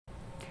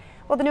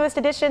Well, the newest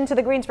addition to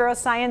the Greensboro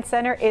Science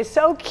Center is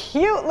so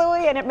cute,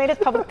 Louie, and it made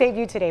its public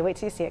debut today. Wait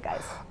till you see it,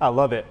 guys. I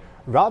love it.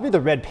 Ravi the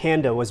red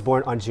panda was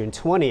born on June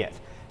 20th.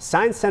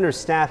 Science Center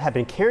staff have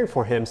been caring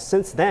for him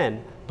since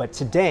then, but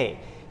today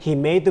he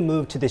made the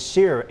move to the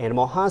Shearer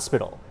Animal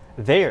Hospital.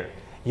 There,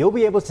 you'll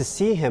be able to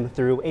see him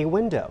through a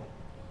window.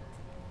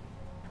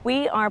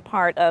 We are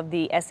part of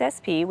the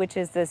SSP, which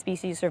is the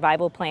Species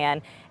Survival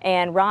Plan,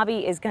 and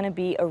Ravi is going to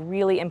be a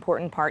really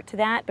important part to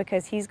that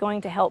because he's going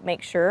to help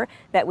make sure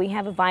that we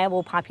have a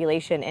viable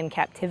population in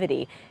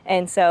captivity.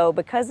 And so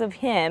because of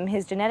him,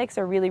 his genetics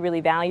are really,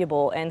 really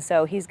valuable, and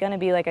so he's going to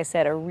be, like I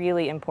said, a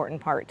really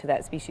important part to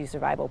that Species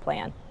Survival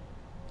Plan.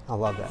 I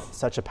love that.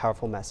 Such a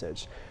powerful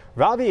message.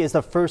 Ravi is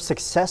the first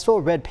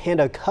successful red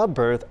panda cub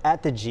birth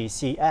at the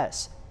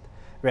GCS.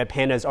 Red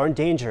pandas are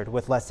endangered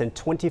with less than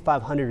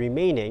 2,500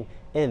 remaining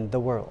in the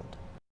world.